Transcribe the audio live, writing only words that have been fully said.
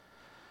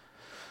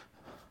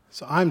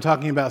So I'm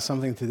talking about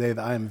something today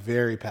that I am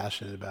very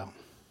passionate about.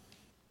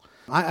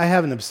 I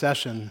have an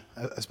obsession,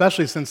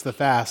 especially since the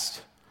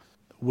fast,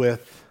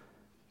 with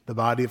the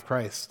body of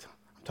Christ.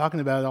 I'm talking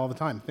about it all the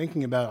time,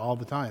 thinking about it all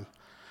the time.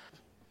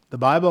 The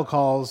Bible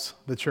calls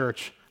the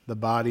church the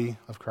body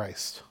of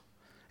Christ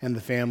and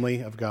the family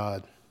of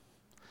God.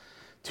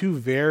 Two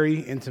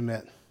very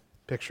intimate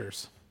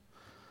pictures.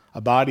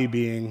 A body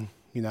being,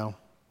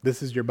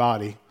 this is your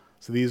body,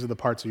 so these are the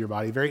parts of your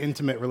body. Very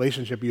intimate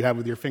relationship you have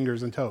with your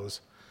fingers and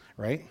toes,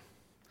 right?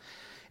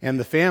 And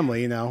the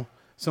family,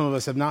 some of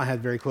us have not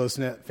had very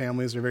close-knit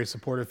families or very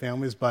supportive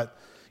families, but,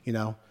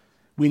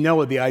 we know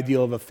what the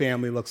ideal of a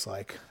family looks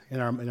like in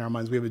our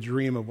minds. We have a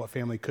dream of what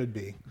family could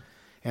be.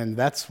 And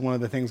that's one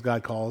of the things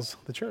God calls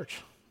the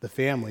church, the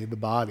family, the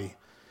body.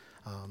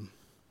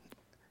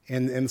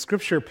 And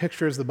Scripture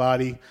pictures the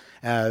body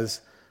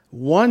as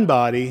one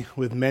body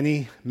with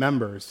many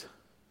members.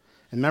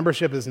 And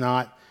membership is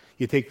not,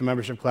 you take the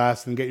membership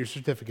class and get your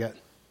certificate.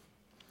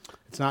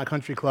 It's not a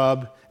country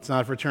club. It's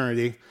not a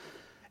fraternity.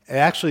 It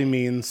actually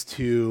means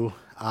to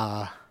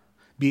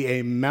be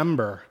a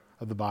member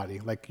of the body.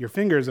 Like your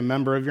finger is a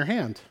member of your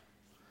hand.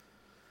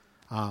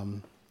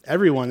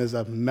 Everyone is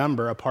a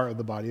member, a part of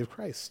the body of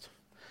Christ.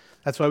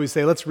 That's why we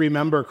say, let's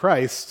remember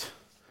Christ.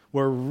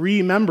 We're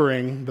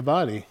remembering the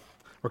body.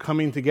 We're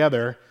coming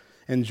together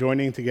and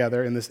joining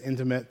together in this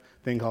intimate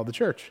thing called the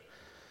church.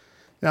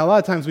 Now, a lot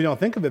of times we don't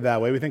think of it that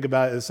way. We think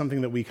about it as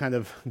something that we kind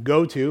of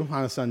go to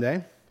on a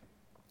Sunday.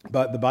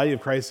 But the body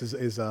of Christ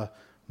is a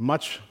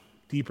much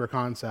deeper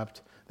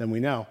concept than we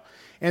know.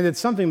 And it's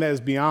something that is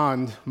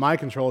beyond my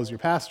control as your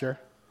pastor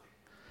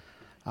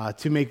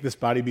to make this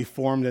body be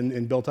formed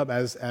and built up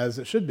as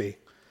it should be.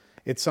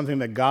 It's something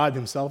that God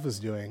himself is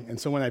doing. And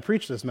so when I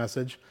preach this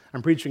message,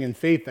 I'm preaching in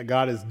faith that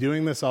God is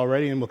doing this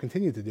already and will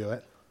continue to do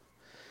it.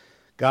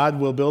 God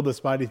will build this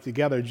body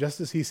together just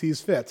as he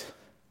sees fit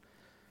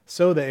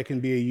so that it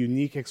can be a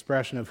unique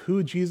expression of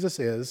who Jesus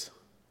is,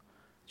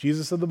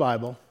 Jesus of the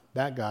Bible,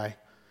 that guy,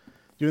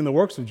 doing the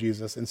works of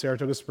Jesus in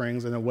Saratoga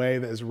Springs in a way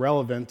that is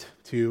relevant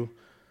to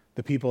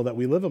the people that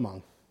we live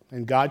among.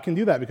 And God can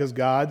do that because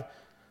God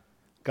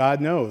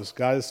knows.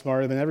 God is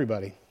smarter than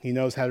everybody. He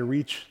knows how to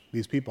reach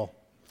these people.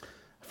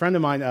 A friend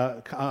of mine,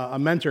 a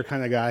mentor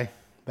kind of guy,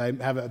 that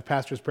I have at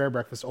Pastor's Prayer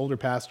Breakfast, older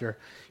pastor,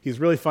 he's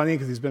really funny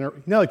because he's been,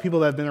 like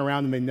people that have been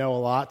around him, they know a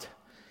lot.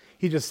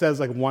 He just says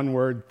like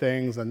one-word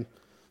things, and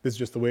this is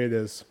just the way it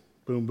is.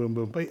 Boom, boom,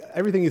 boom. But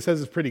everything he says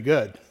is pretty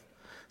good.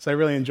 So I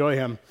really enjoy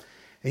him.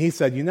 And he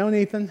said,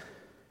 Nathan,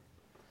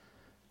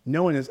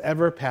 no one has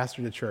ever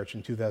pastored a church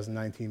in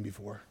 2019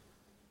 before.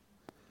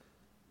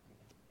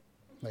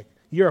 Like,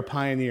 you're a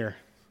pioneer.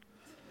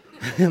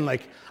 And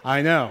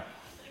I know.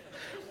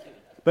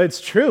 But it's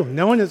true.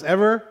 No one has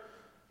ever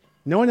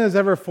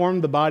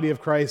formed the body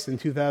of Christ in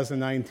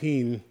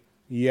 2019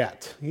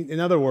 yet. In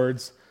other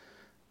words,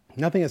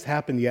 nothing has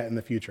happened yet in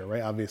the future,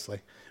 right? Obviously.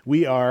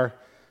 We are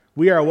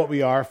what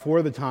we are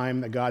for the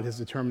time that God has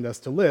determined us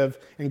to live,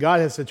 and God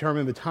has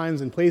determined the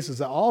times and places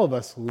that all of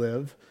us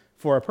live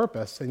for a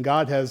purpose. And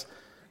God has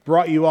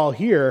brought you all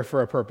here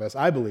for a purpose,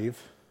 I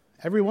believe.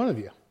 Every one of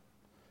you.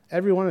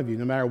 Every one of you,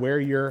 no matter where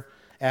you're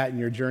at in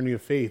your journey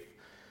of faith,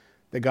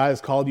 that God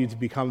has called you to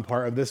become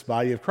part of this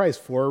body of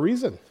Christ for a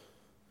reason.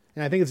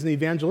 And I think it's an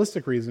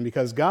evangelistic reason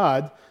because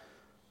God,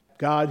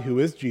 who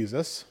is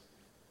Jesus,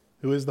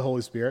 who is the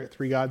Holy Spirit,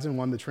 three gods in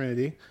one, the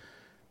Trinity,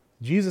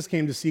 Jesus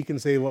came to seek and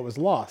save what was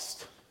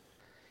lost.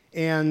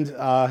 And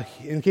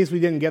in case we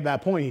didn't get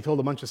that point, he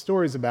told a bunch of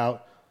stories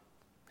about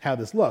how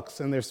this looks.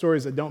 And they're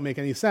stories that don't make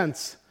any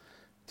sense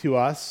to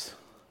us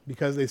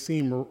because they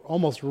seem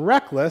almost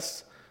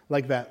reckless,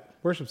 like that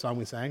worship song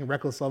we sang,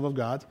 Reckless Love of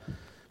God.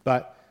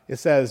 But it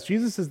says,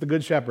 Jesus is the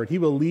good shepherd. He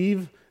will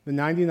leave the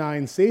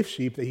 99 safe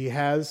sheep that he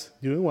has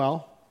doing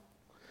well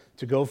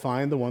to go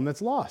find the one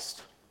that's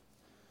lost.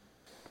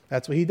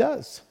 That's what he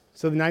does.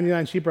 So the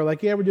 99 sheep are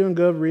like, yeah, we're doing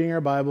good, reading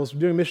our Bibles. We're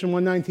doing Mission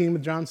 119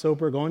 with John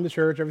Soper, going to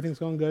church, everything's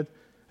going good.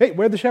 Hey,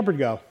 where'd the shepherd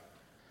go?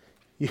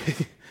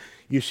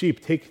 You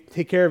sheep,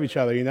 take care of each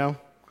other,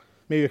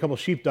 Maybe a couple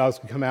sheepdogs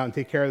could come out and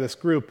take care of this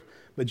group.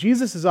 But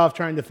Jesus is off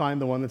trying to find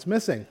the one that's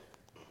missing.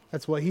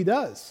 That's what he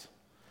does.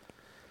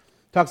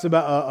 Talks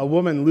about a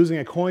woman losing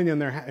a coin in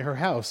her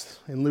house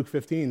in Luke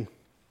 15.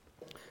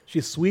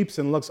 She sweeps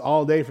and looks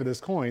all day for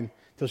this coin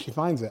till she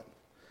finds it.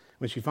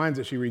 When she finds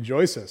it, she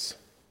rejoices.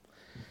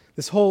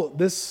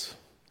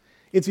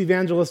 It's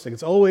evangelistic.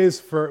 It's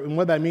always and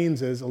what that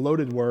means is a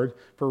loaded word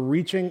for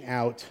reaching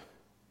out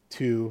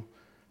to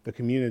the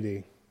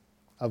community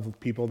of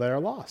people that are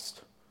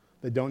lost,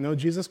 that don't know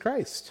Jesus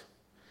Christ.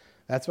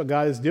 That's what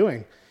God is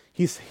doing.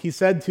 He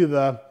said to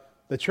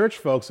the church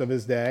folks of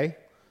his day,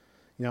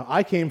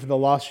 I came for the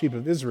lost sheep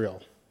of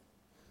Israel,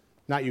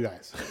 not you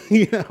guys.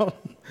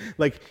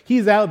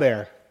 He's out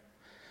there.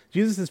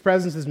 Jesus'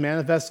 presence is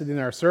manifested in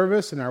our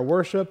service, in our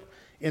worship,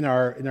 in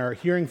our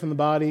hearing from the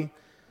body,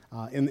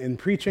 in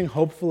preaching,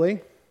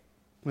 hopefully,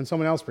 when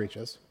someone else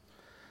preaches.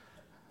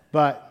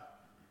 But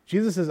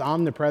Jesus is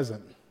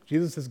omnipresent.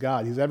 Jesus is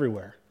God. He's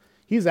everywhere.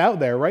 He's out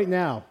there right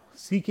now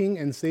seeking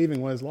and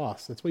saving what is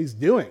lost. That's what he's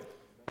doing.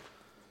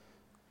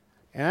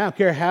 And I don't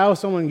care how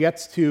someone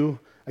gets to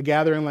a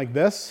gathering like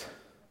this,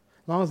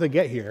 as long as they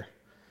get here,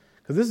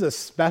 because this is a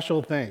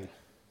special thing.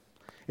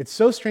 It's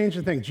so strange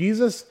to think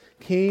Jesus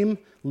came,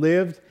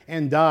 lived,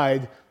 and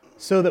died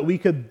so that we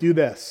could do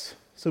this,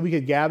 so we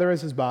could gather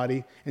as his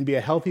body and be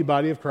a healthy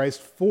body of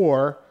Christ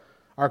for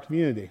our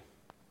community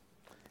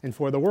and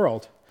for the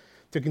world,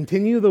 to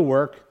continue the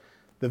work,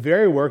 the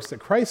very works that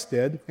Christ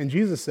did. And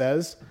Jesus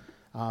says,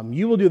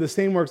 you will do the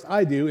same works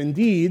I do.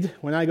 Indeed,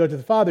 when I go to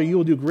the Father, you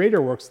will do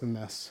greater works than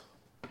this.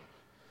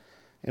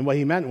 And what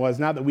he meant was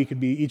not that we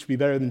could each be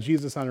better than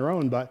Jesus on our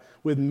own, but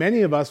with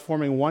many of us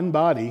forming one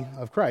body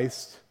of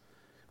Christ,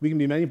 we can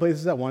be many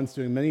places at once,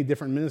 doing many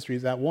different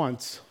ministries at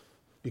once,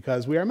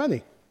 because we are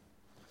many.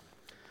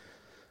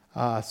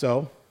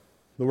 So,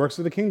 the works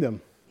of the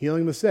kingdom,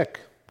 healing the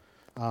sick,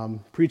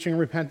 preaching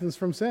repentance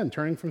from sin,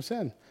 turning from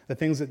sin, the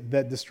things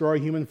that destroy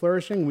human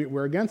flourishing,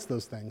 we're against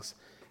those things,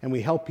 and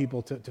we help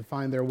people to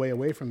find their way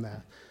away from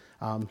that.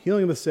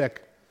 Healing the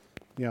sick,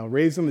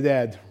 raising the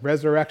dead,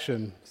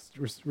 resurrection,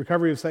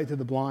 recovery of sight to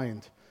the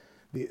blind,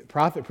 the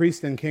prophet,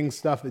 priest, and king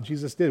stuff that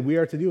Jesus did, we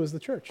are to do as the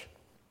church.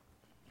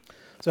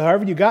 So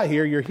however you got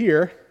here, you're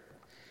here,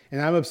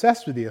 and I'm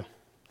obsessed with you.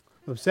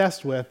 I'm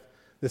obsessed with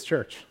this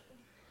church.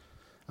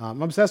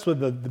 I'm obsessed with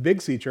the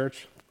Big C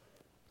church.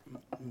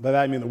 By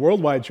that I mean the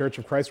worldwide church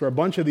of Christ, where a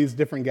bunch of these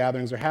different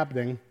gatherings are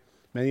happening,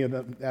 many of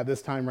them at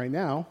this time right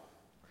now.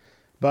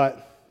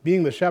 But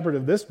being the shepherd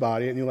of this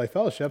body at New Life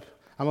Fellowship,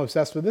 I'm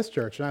obsessed with this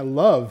church, and I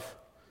love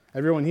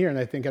everyone here, and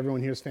I think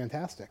everyone here is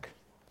fantastic.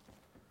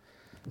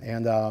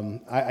 And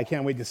I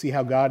can't wait to see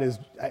how God is,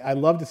 I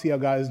love to see how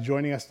God is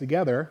joining us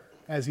together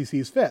as he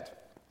sees fit.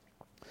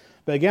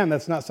 But again,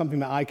 that's not something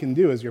that I can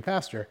do as your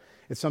pastor.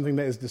 It's something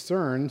that is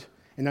discerned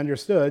and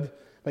understood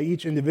by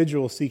each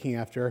individual seeking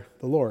after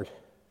the Lord.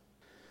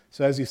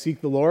 So as you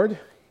seek the Lord,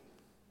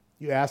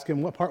 you ask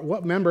him,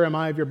 what member am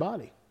I of your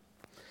body?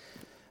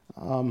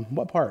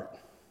 What part?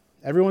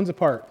 Everyone's a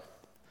part.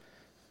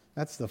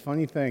 That's the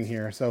funny thing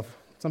here. So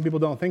some people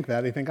don't think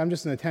that. They think, I'm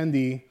just an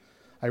attendee.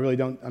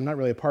 I'm not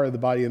really a part of the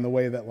body in the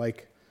way that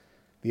like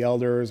the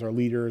elders or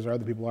leaders or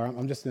other people are.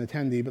 I'm just an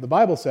attendee. But the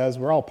Bible says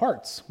we're all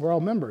parts. We're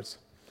all members.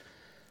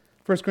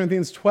 1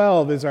 Corinthians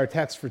 12 is our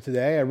text for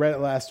today. I read it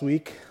last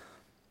week,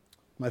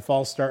 my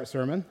fall start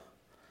sermon.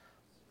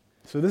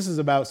 So this is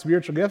about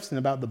spiritual gifts and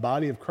about the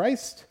body of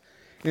Christ.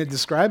 And it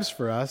describes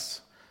for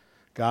us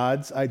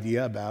God's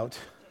idea about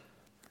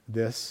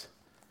this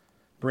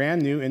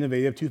brand new,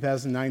 innovative,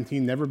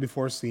 2019, never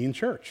before seen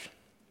church.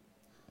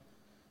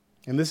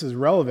 And this is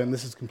relevant.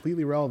 This is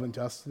completely relevant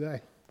to us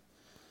today.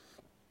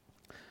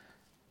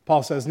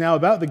 Paul says, now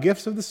about the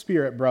gifts of the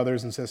Spirit,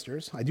 brothers and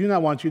sisters, I do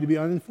not want you to be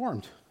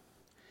uninformed.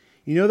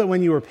 You know that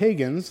when you were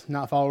pagans,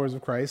 not followers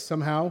of Christ,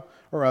 somehow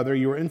or other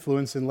you were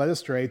influenced and led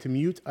astray to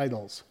mute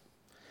idols.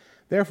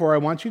 Therefore, I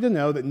want you to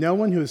know that no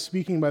one who is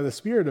speaking by the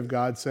Spirit of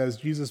God says,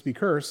 Jesus be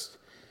cursed,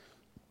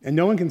 and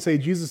no one can say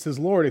Jesus is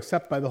Lord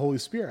except by the Holy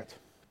Spirit.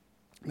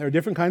 There are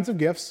different kinds of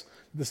gifts,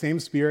 but the same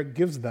Spirit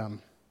gives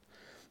them.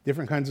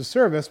 Different kinds of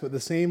service, but the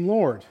same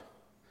Lord.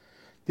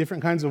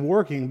 Different kinds of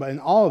working, but in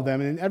all of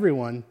them and in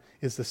everyone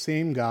is the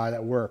same God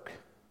at work.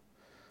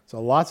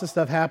 So lots of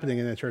stuff happening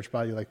in a church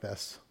body like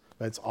this,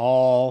 but it's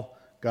all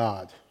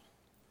God.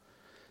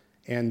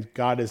 And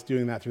God is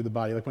doing that through the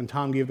body. Like when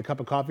Tom gave the cup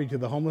of coffee to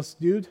the homeless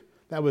dude,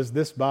 that was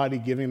this body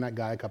giving that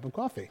guy a cup of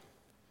coffee.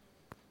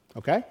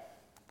 Okay?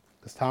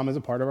 Because Tom is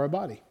a part of our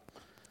body.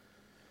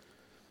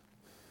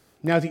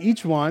 Now to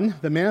each one,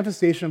 the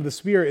manifestation of the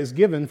Spirit is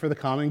given for the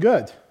common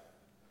good.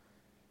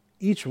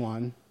 Each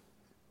one,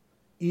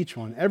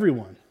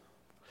 everyone.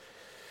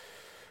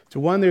 To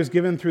one there's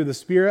given through the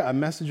Spirit a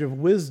message of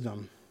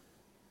wisdom.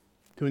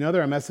 To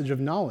another a message of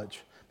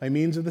knowledge by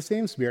means of the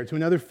same Spirit. To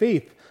another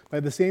faith by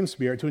the same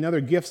Spirit. To another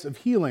gifts of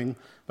healing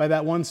by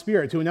that one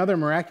Spirit. To another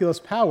miraculous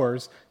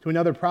powers. To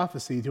another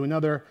prophecy. To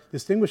another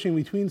distinguishing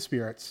between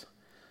spirits.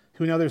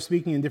 To another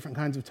speaking in different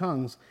kinds of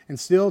tongues. And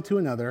still to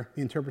another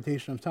the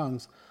interpretation of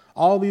tongues.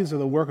 All these are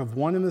the work of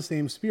one and the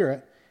same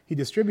Spirit. He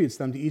distributes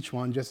them to each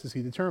one just as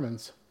he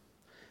determines.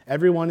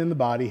 Everyone in the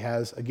body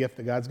has a gift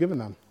that God's given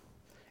them.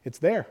 It's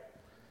there.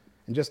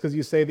 And just because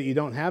you say that you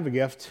don't have a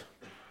gift,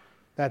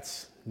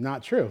 that's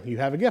not true. You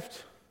have a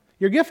gift.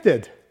 You're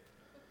gifted.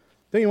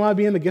 Don't you want to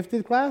be in the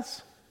gifted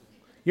class?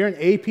 You're an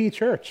AP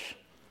church.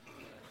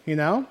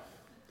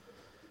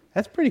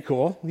 That's pretty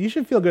cool. You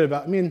should feel good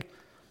about it.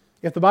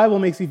 If the Bible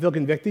makes you feel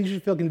convicted, you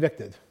should feel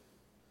convicted.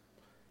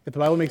 If the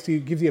Bible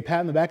gives you a pat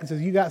on the back and says,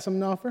 you got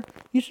something to offer,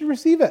 you should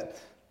receive it.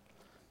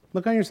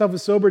 Look on yourself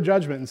with sober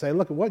judgment and say,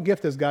 look, what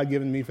gift has God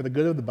given me for the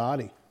good of the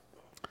body?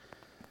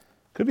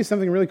 Could be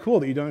something really cool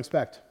that you don't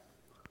expect.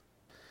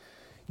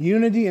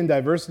 Unity and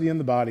diversity in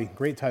the body.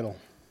 Great title.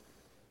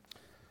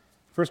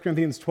 1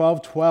 Corinthians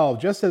 12:12.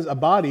 Just as a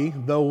body,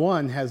 though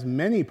one, has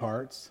many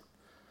parts,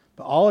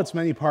 but all its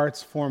many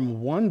parts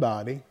form one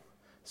body,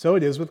 so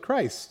it is with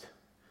Christ.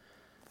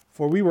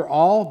 For we were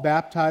all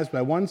baptized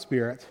by one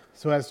Spirit,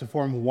 so as to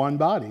form one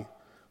body,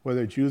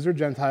 whether Jews or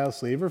Gentiles,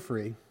 slave or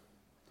free.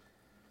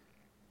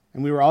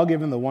 And we were all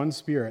given the one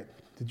Spirit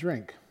to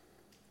drink.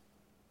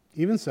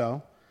 Even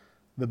so,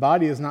 the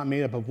body is not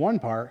made up of one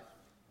part,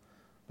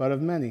 but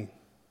of many.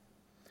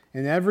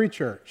 In every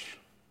church,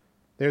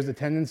 there's a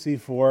tendency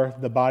for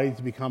the body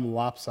to become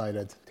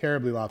lopsided,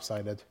 terribly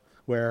lopsided,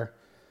 where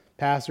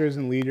pastors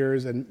and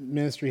leaders and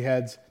ministry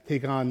heads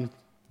take on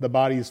the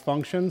body's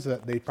functions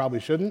that they probably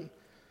shouldn't,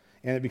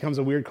 and it becomes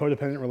a weird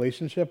codependent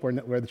relationship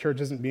where the church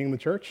isn't being the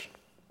church.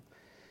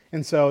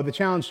 And so the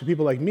challenge to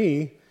people like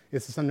me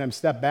is to sometimes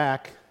step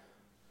back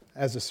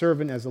as a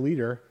servant, as a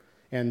leader,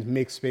 and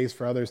make space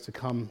for others to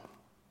come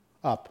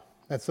up.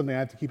 That's something I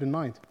have to keep in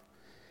mind.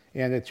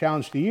 And the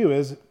challenge to you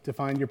is to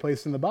find your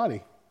place in the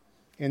body.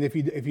 And if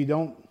you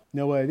don't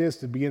know what it is,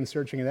 to begin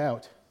searching it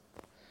out.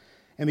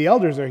 And the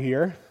elders are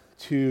here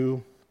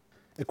to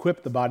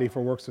equip the body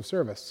for works of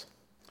service.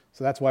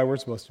 So that's why we're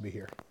supposed to be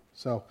here.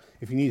 So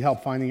if you need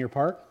help finding your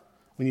part,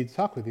 we need to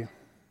talk with you.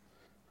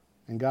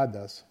 And God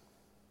does.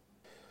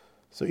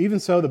 So even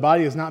so, the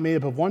body is not made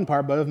up of one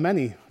part, but of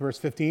many. Verse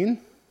 15.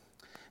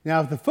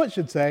 Now if the foot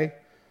should say,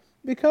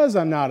 because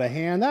I'm not a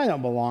hand, I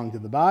don't belong to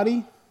the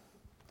body,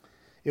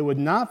 it would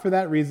not for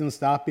that reason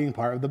stop being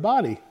part of the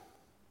body.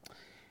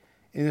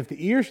 And if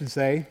the ear should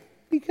say,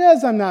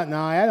 because I'm not an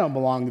eye, I don't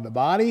belong to the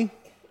body,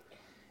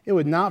 it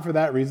would not for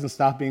that reason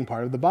stop being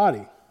part of the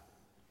body.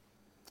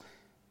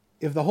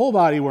 If the whole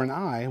body were an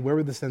eye, where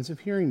would the sense of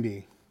hearing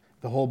be?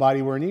 If the whole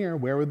body were an ear,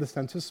 where would the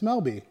sense of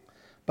smell be?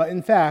 But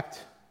in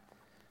fact,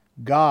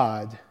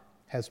 God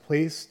has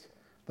placed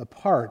the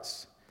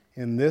parts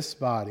in this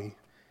body,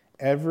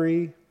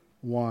 every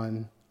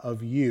one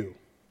of you,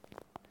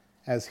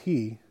 as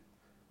he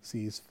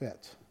sees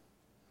fit,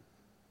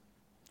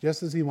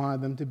 just as he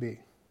wanted them to be.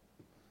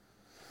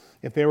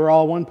 If they were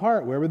all one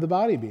part, where would the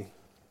body be?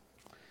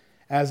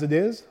 As it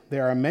is,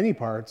 there are many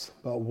parts,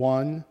 but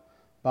one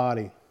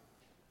body.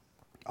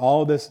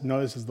 All this,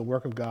 notice, is the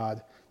work of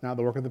God, not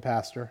the work of the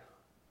pastor.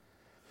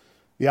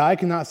 The eye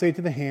cannot say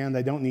to the hand,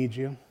 I don't need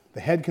you.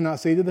 The head cannot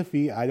say to the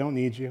feet, I don't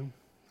need you.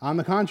 On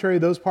the contrary,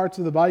 those parts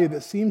of the body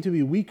that seem to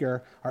be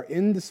weaker are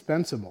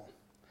indispensable.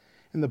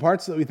 And the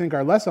parts that we think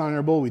are less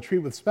honorable, we treat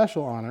with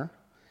special honor.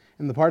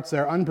 And the parts that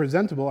are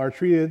unpresentable are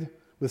treated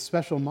with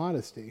special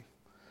modesty,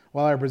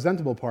 while our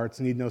presentable parts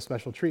need no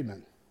special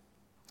treatment.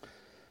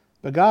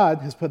 But God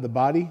has put the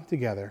body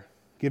together,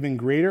 giving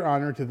greater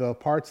honor to the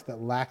parts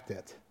that lacked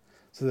it,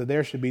 so that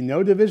there should be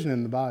no division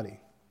in the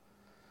body,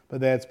 but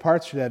that its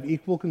parts should have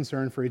equal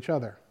concern for each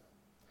other.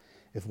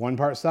 If one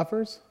part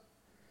suffers,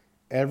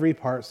 every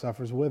part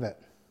suffers with it.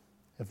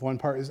 If one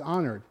part is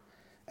honored,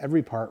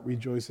 every part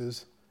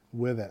rejoices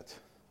with it.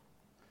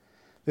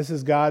 This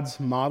is God's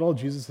model.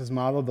 Jesus has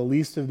modeled the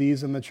least of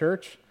these in the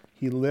church.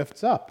 He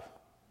lifts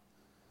up.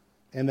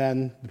 And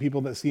then the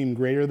people that seem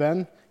greater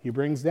than, he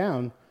brings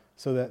down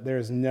so that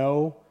there's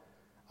no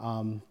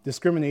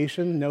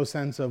discrimination, no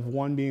sense of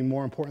one being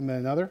more important than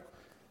another.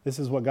 This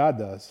is what God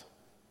does.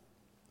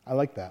 I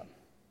like that.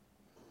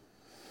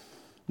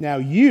 Now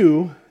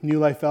you, New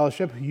Life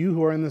Fellowship, you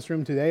who are in this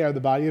room today are the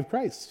body of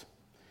Christ.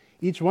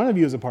 Each one of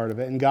you is a part of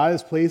it, and God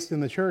has placed in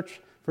the church,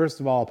 first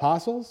of all,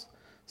 apostles,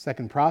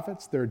 second,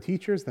 prophets, third,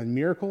 teachers, then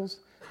miracles,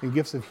 and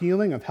gifts of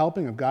healing, of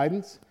helping, of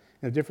guidance,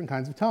 and of different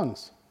kinds of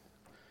tongues.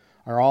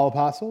 Are all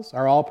apostles?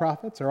 Are all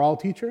prophets? Are all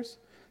teachers?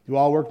 Do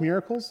all work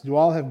miracles? Do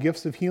all have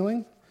gifts of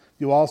healing?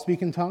 Do all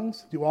speak in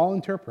tongues? Do all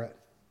interpret?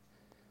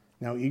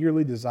 Now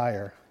eagerly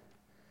desire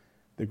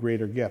the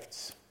greater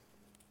gifts.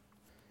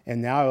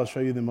 And now I will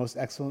show you the most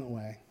excellent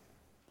way.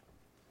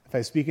 If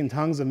I speak in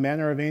tongues of men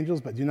or of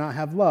angels, but do not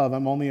have love,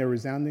 I'm only a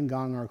resounding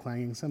gong or a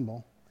clanging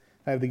cymbal.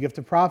 If I have the gift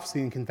of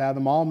prophecy and can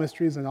fathom all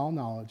mysteries and all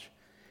knowledge,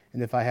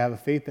 and if I have a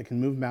faith that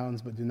can move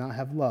mountains but do not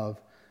have love,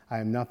 I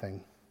am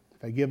nothing.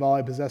 If I give all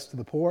I possess to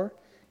the poor,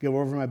 give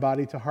over my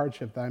body to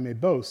hardship that I may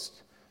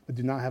boast, but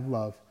do not have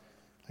love,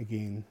 I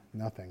gain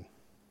nothing.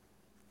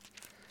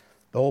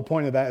 The whole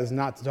point of that is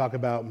not to talk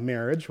about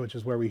marriage, which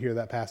is where we hear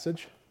that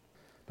passage,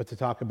 but to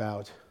talk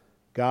about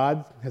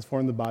God has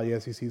formed the body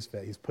as he sees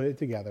fit. He's put it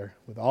together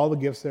with all the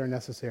gifts that are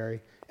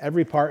necessary.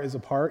 Every part is a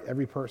part,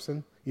 every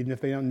person, even if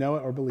they don't know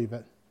it or believe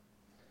it.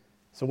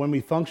 So when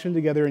we function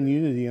together in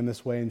unity in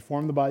this way and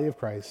form the body of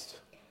Christ,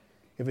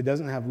 if it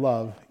doesn't have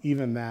love,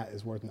 even that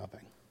is worth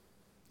nothing.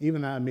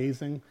 Even that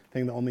amazing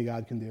thing that only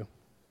God can do.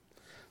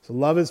 So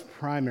love is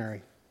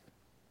primary.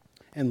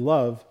 And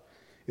love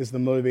is the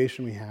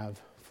motivation we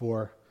have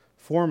for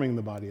forming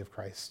the body of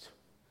Christ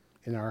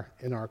in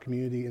our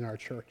community, in our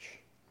church.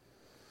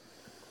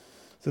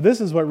 So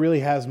this is what really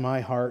has my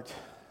heart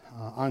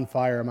on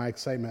fire, my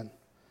excitement.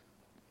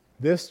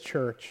 This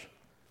church,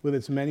 with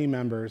its many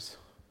members,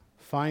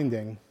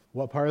 finding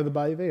what part of the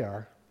body they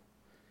are,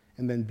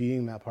 and then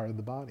being that part of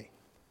the body.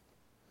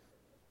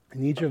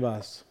 And each of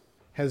us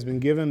has been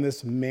given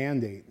this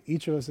mandate,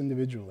 each of us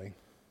individually,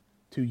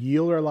 to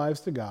yield our lives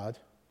to God,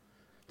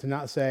 to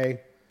not say,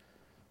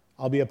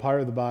 I'll be a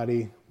part of the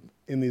body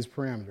in these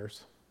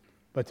parameters,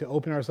 but to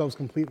open ourselves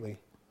completely,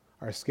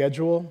 our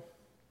schedule,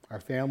 our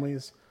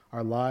families,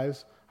 our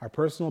lives, our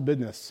personal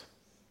business,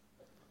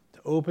 to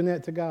open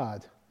it to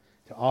God,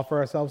 to offer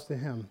ourselves to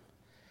him,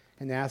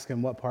 and ask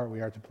him what part we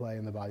are to play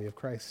in the body of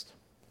Christ.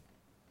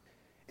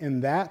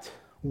 And that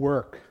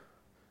work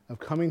of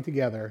coming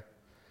together,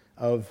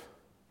 of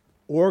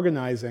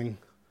organizing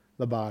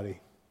the body,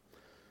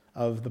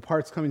 of the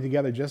parts coming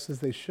together just as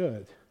they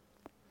should,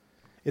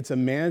 it's a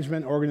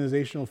management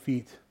organizational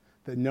feat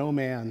that no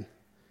man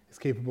is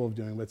capable of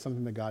doing, but it's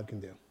something that God can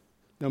do.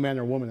 No man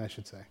or woman, I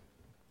should say,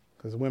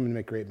 because women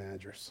make great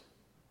managers.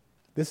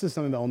 This is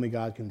something that only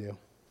God can do.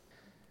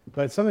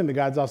 But it's something that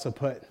God's also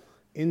put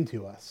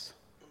into us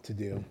to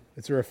do.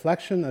 It's a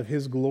reflection of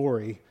his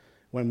glory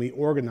when we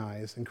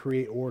organize and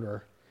create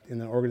order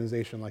in an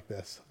organization like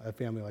this, a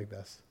family like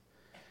this.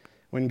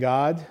 When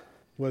God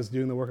was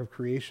doing the work of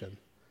creation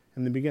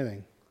in the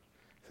beginning,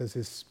 it says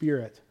his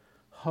spirit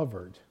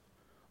hovered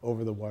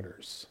over the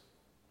waters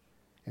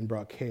and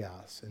brought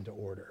chaos into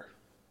order.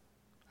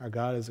 Our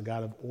God is a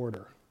God of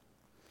order.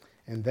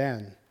 And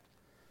then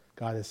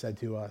God has said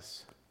to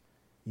us,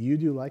 you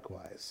do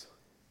likewise.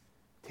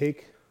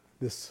 Take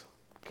this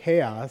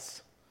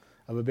chaos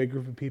of a big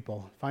group of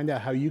people, find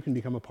out how you can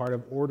become a part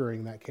of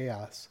ordering that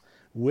chaos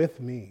with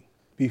me.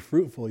 Be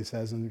fruitful, he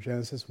says in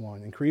Genesis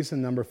 1. Increase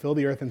in number, fill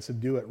the earth and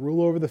subdue it.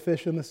 Rule over the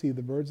fish in the sea,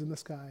 the birds in the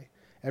sky,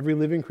 every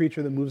living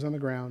creature that moves on the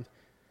ground.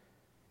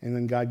 And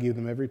then God gave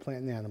them every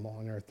plant and animal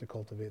on earth to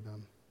cultivate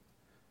them.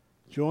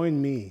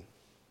 Join me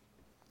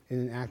in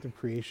an act of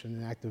creation,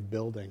 an act of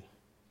building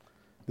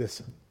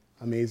this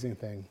amazing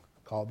thing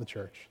called the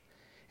church.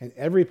 And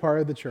every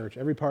part of the church,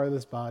 every part of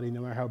this body,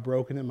 no matter how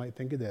broken it might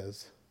think it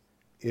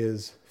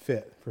is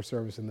fit for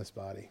service in this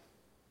body.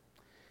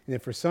 And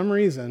if for some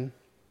reason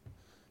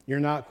you're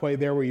not quite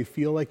there where you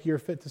feel like you're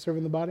fit to serve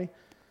in the body,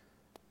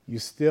 you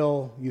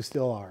still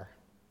are.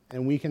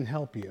 And we can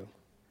help you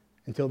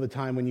until the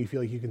time when you feel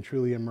like you can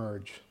truly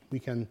emerge. We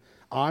can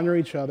honor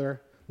each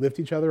other, lift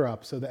each other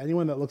up, so that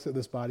anyone that looks at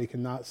this body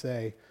cannot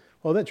say,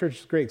 well, that church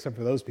is great except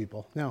for those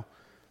people. No,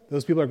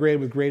 those people are great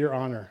with greater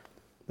honor.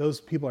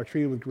 Those people are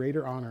treated with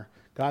greater honor.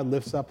 God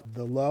lifts up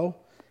the low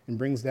and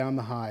brings down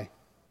the high.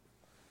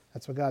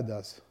 That's what God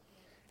does.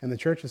 And the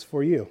church is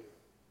for you.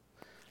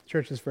 The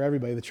church is for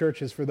everybody. The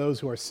church is for those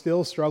who are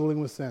still struggling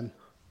with sin.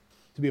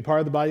 To be a part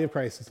of the body of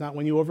Christ. It's not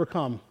when you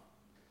overcome.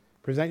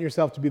 Present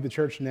yourself to be the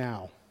church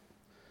now.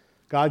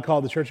 God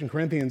called the church in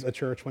Corinthians a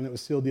church when it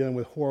was still dealing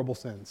with horrible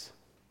sins.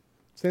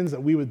 Sins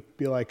that we would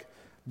be like,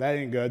 that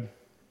ain't good.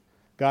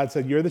 God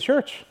said, you're the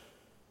church.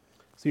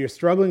 So you're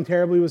struggling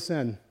terribly with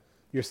sin.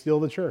 You're still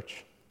the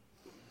church.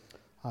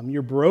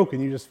 You're broken.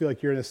 You just feel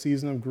like you're in a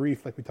season of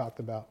grief like we talked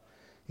about.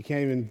 You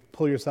can't even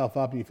pull yourself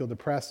up and you feel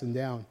depressed and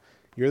down.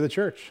 You're the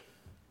church.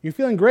 You're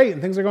feeling great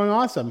and things are going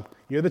awesome.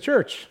 You're the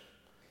church.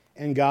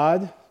 And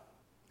God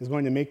is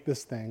going to make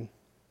this thing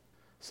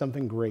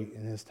something great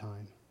in his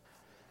time.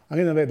 I'm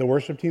going to invite the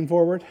worship team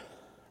forward.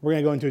 We're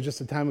going to go into just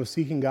a time of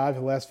seeking God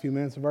for the last few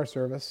minutes of our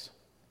service.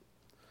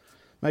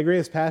 My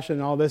greatest passion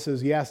in all this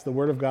is, yes, the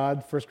Word of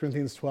God, 1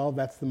 Corinthians 12,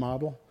 that's the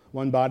model.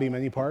 One body,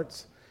 many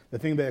parts. The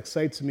thing that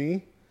excites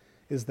me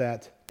is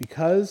that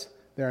because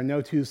there are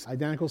no two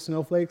identical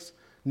snowflakes,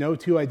 no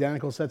two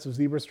identical sets of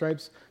zebra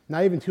stripes,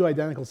 not even two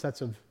identical sets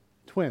of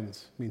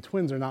twins. I mean,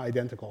 twins are not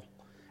identical.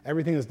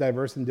 Everything is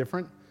diverse and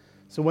different.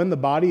 So when the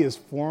body is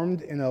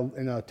formed in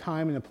a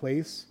time and a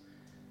place,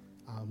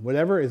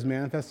 whatever is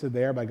manifested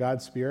there by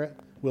God's Spirit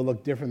will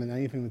look different than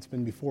anything that's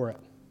been before it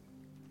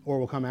or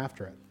will come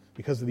after it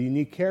because of the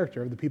unique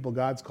character of the people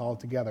God's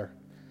called together.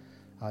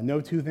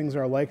 No two things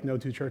are alike. No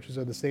two churches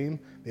are the same.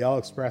 They all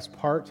express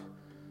part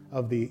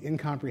of the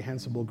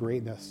incomprehensible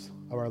greatness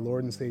of our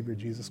Lord and Savior,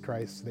 Jesus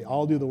Christ. They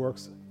all do the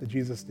works that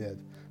Jesus did,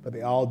 but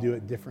they all do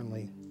it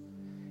differently.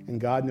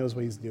 And God knows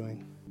what he's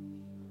doing.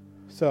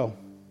 So,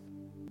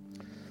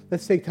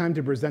 let's take time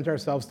to present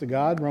ourselves to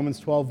God. Romans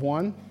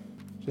 12:1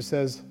 just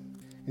says,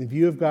 in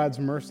view of God's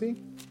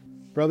mercy,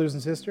 brothers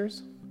and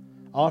sisters,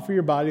 offer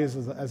your bodies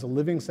as a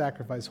living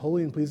sacrifice,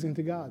 holy and pleasing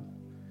to God.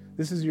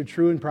 This is your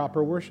true and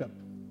proper worship.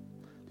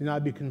 Do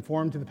not be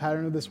conformed to the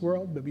pattern of this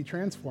world, but be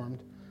transformed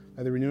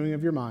by the renewing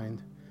of your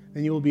mind.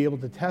 Then you will be able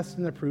to test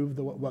and approve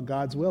what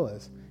God's will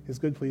is, his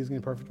good, pleasing,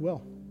 and perfect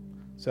will.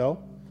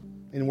 So,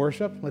 in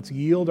worship, let's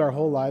yield our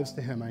whole lives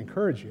to him. I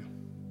encourage you.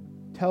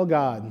 Tell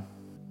God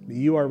that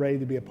you are ready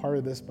to be a part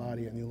of this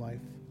body at New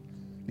Life.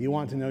 You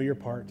want to know your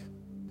part.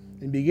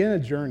 And begin a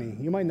journey.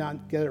 You might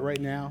not get it right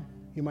now.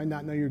 You might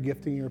not know your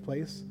gifting, your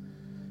place.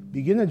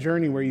 Begin a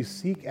journey where you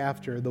seek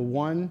after the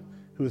one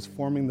who is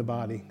forming the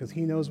body, because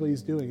he knows what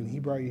he's doing, and he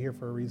brought you here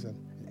for a reason.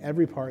 And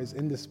every part is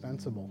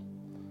indispensable.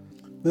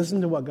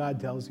 Listen to what God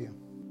tells you.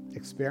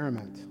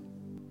 Experiment.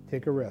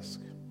 Take a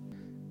risk.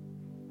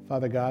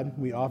 Father God,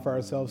 we offer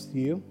ourselves to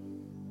you,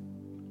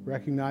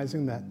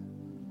 recognizing that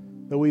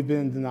though we've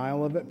been in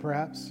denial of it,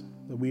 perhaps,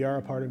 that we are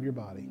a part of your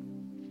body.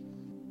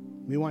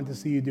 We want to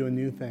see you do a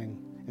new thing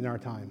in our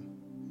time,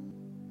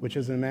 which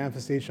is a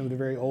manifestation of the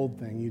very old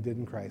thing you did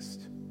in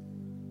Christ.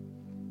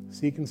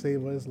 Seek and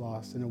save what is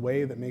lost in a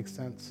way that makes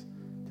sense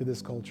to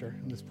this culture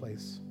and this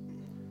place.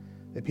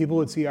 That people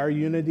would see our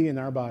unity in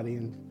our body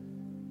and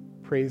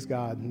praise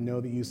God and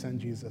know that you sent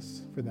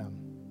Jesus for them.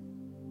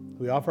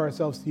 We offer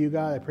ourselves to you,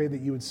 God. I pray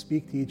that you would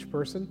speak to each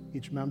person,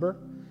 each member.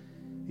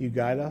 You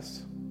guide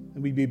us,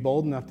 and we'd be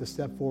bold enough to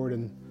step forward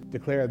and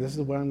declare, this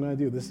is what I'm going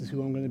to do. This is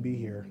who I'm going to be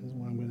here. This is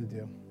what I'm going to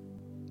do.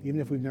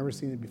 Even if we've never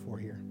seen it before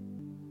here.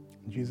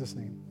 In Jesus'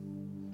 name.